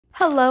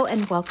Hello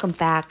and welcome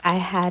back. I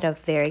had a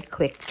very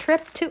quick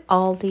trip to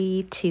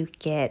Aldi to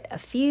get a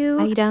few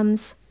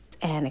items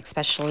and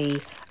especially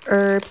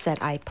herbs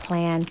that I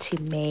plan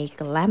to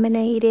make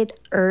laminated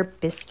herb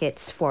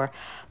biscuits for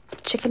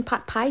chicken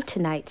pot pie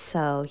tonight.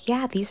 So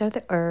yeah, these are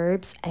the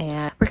herbs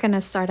and we're gonna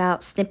start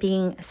out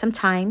snipping some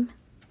thyme,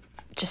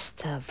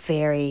 just a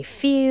very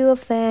few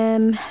of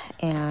them,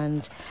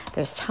 and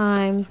there's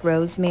thyme,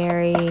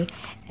 rosemary,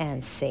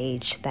 and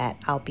sage that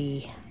I'll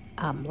be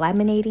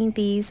laminating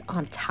these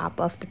on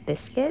top of the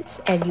biscuits,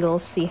 and you'll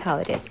see how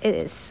it is. It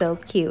is so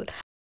cute.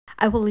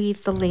 I will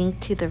leave the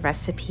link to the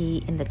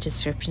recipe in the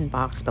description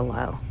box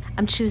below.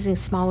 I'm choosing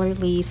smaller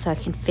leaves so I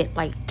can fit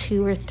like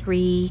 2 or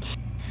 3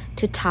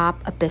 to top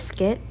a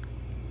biscuit.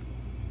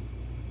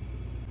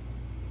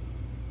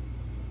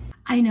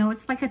 I know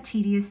it's like a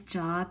tedious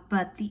job,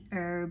 but the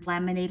herb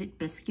laminated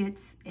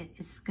biscuits, it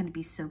is going to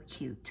be so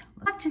cute.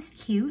 Not just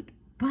cute,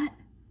 but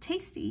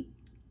tasty.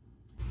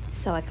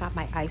 So I got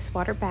my ice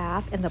water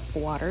bath and the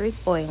water is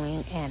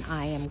boiling, and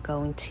I am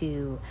going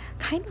to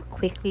kind of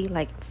quickly,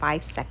 like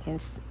 5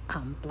 seconds,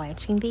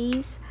 blanching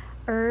these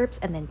herbs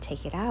and then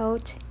take it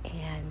out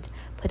and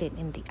put it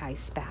in the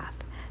ice bath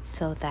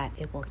so that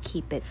it will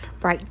keep it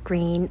bright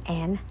green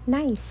and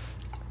nice.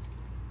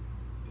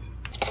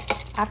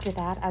 After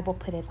that, I will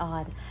put it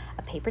on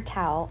a paper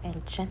towel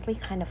and gently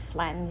kind of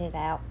flatten it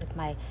out with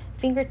my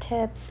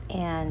fingertips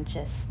and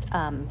just,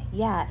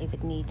 yeah, if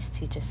it needs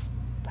to, just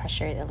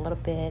pressure it a little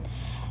bit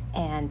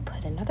and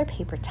put another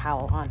paper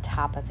towel on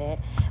top of it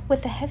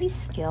with a heavy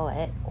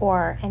skillet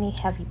or any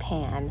heavy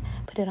pan.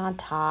 Put it on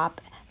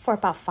top for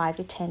about 5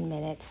 to 10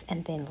 minutes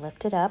and then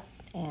lift it up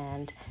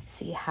and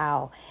see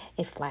how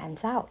it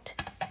flattens out.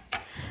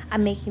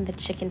 I'm making the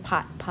chicken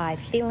pot pie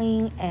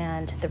filling,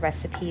 and the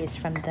recipe is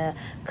from the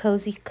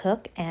Cozy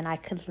Cook, and I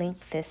could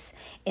link this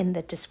in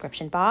the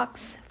description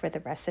box for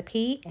the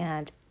recipe,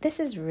 and this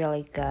is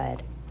really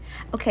good.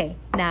 Okay,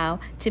 now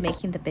to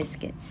making the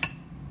biscuits.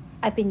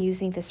 I've been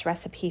using this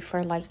recipe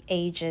for like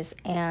ages,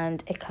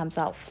 and it comes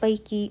out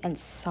flaky and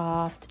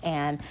soft,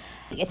 and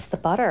it's the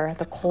butter,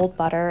 the cold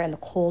butter and the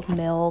cold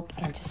milk,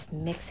 and just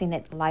mixing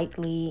it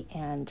lightly.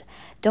 And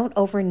don't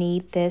over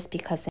knead this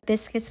because the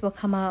biscuits will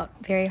come out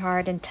very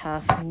hard and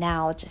tough.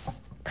 Now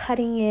just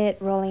cutting it,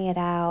 rolling it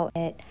out,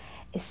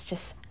 it's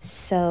just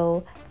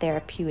so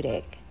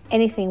therapeutic.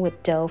 Anything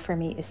with dough for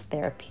me is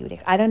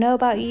therapeutic. I don't know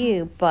about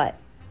you, but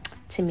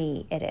to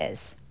me it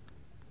is.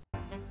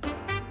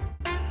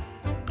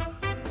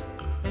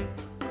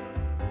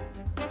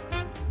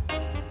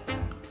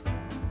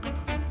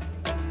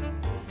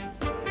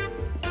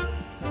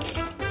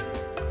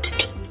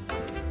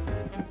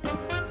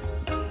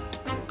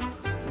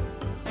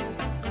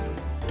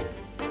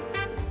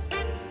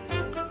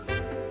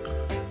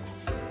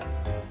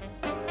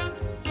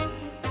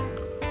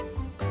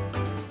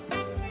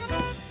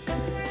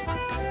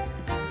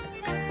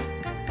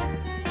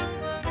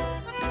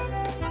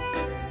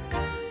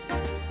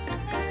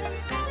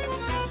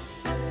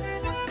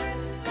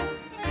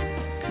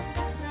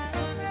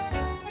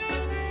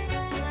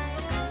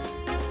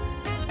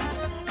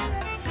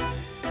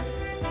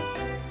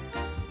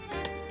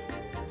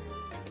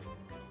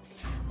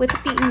 With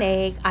a beaten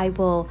egg, I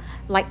will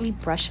lightly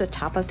brush the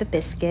top of the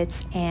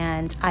biscuits,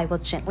 and I will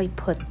gently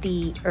put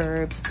the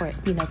herbs, or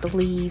the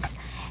leaves,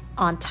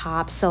 on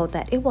top so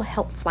that it will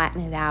help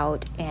flatten it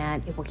out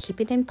and it will keep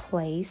it in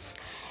place.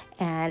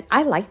 And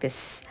I like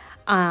this.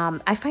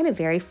 I find it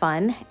very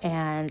fun,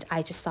 and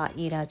I just thought,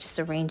 just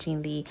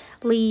arranging the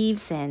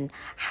leaves and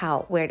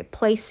where to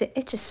place it,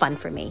 it's just fun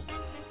for me.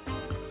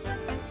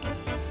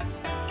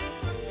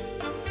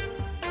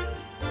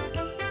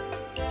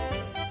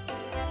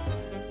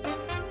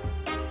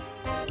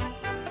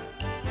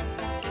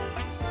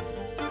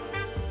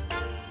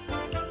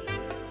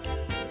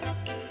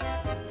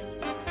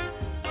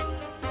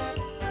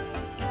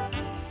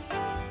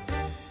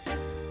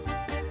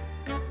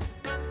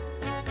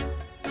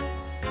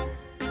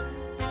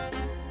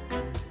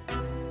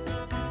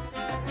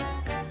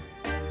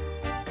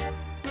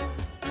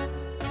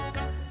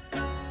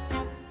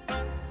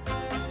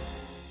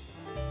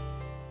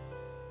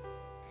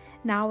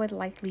 Now I would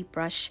lightly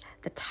brush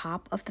the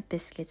top of the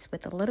biscuits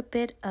with a little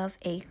bit of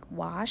egg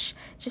wash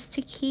just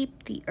to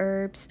keep the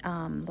herbs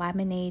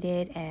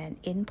laminated and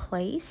in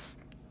place.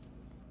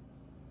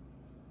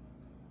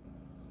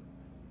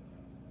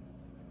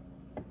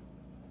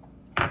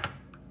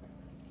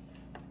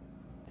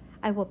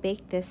 I will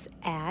bake this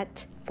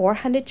at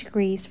 400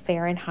 degrees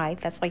Fahrenheit,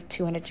 that's like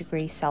 200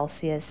 degrees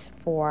Celsius,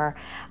 for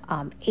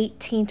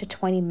 18 to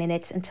 20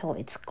 minutes until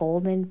it's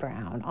golden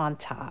brown on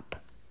top.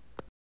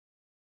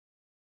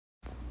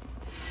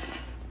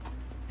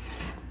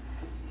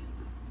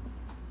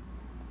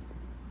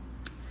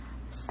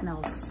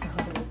 Smells so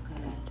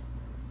good.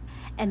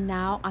 And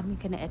now I'm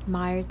gonna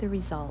admire the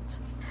result.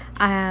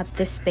 I have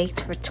this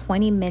baked for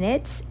 20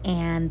 minutes,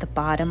 and the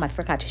bottom, I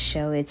forgot to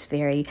show, it's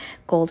very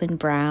golden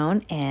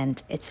brown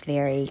and it's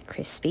very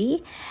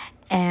crispy.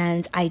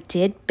 And I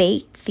did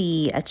bake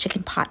the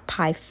chicken pot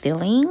pie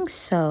filling,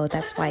 so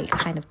that's why it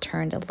kind of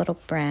turned a little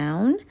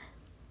brown.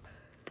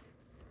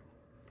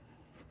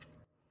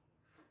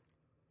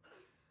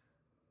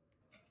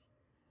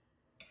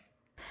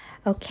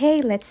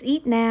 Okay, let's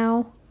eat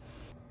now.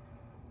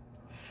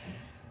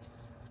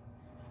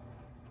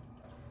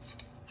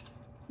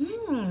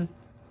 Mmm.